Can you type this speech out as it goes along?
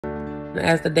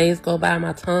As the days go by,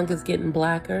 my tongue is getting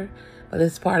blacker, but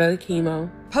it's part of the chemo.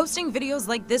 Posting videos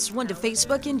like this one to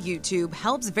Facebook and YouTube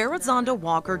helps Verazonda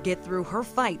Walker get through her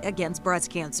fight against breast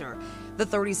cancer. The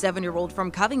 37-year-old from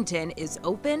Covington is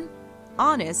open,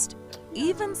 honest,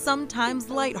 even sometimes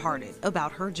lighthearted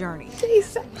about her journey. She's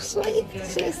so sweet.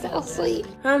 She's so sweet.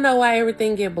 I don't know why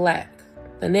everything get black.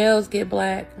 The nails get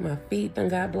black. My feet done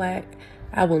got black.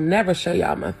 I will never show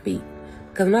y'all my feet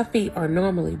because my feet are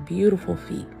normally beautiful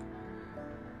feet.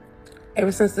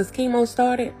 Ever since this chemo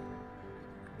started,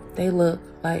 they look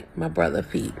like my brother's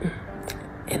feet,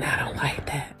 and I don't like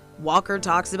that. Walker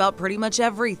talks about pretty much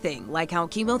everything, like how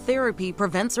chemotherapy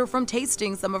prevents her from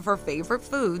tasting some of her favorite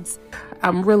foods.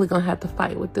 I'm really gonna have to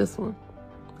fight with this one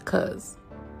because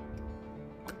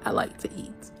I like to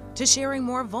eat. To sharing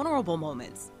more vulnerable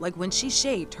moments, like when she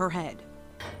shaved her head.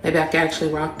 Maybe I can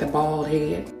actually rock the bald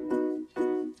head.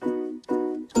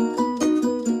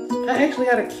 I actually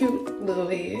got a cute little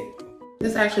head.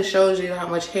 This actually shows you how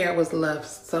much hair was left.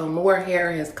 So more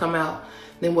hair has come out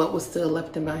than what was still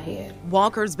left in my head.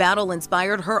 Walker's battle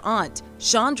inspired her aunt,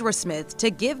 Chandra Smith,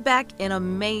 to give back in a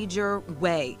major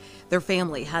way. Their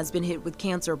family has been hit with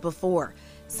cancer before.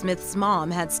 Smith's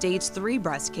mom had stage 3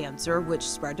 breast cancer, which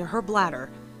spread to her bladder.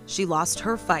 She lost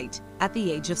her fight at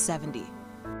the age of 70.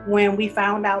 When we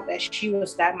found out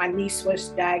that my niece was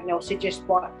diagnosed, it just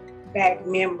brought back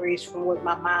memories from with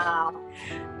my mom.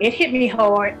 It hit me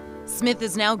hard. Smith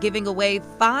is now giving away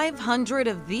 500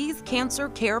 of these cancer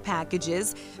care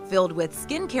packages filled with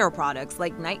skincare products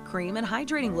like night cream and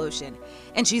hydrating lotion.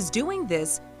 And she's doing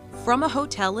this from a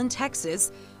hotel in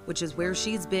Texas, which is where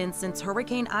she's been since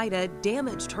Hurricane Ida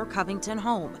damaged her Covington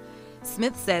home.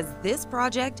 Smith says this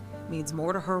project means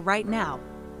more to her right now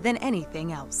than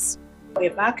anything else.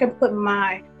 If I can put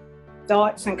my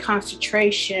thoughts and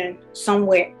concentration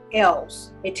somewhere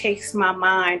else, it takes my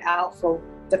mind out for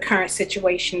the current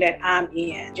situation that I'm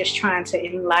in, just trying to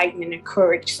enlighten and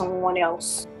encourage someone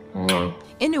else.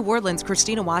 In New Orleans,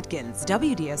 Christina Watkins,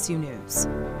 WDSU News.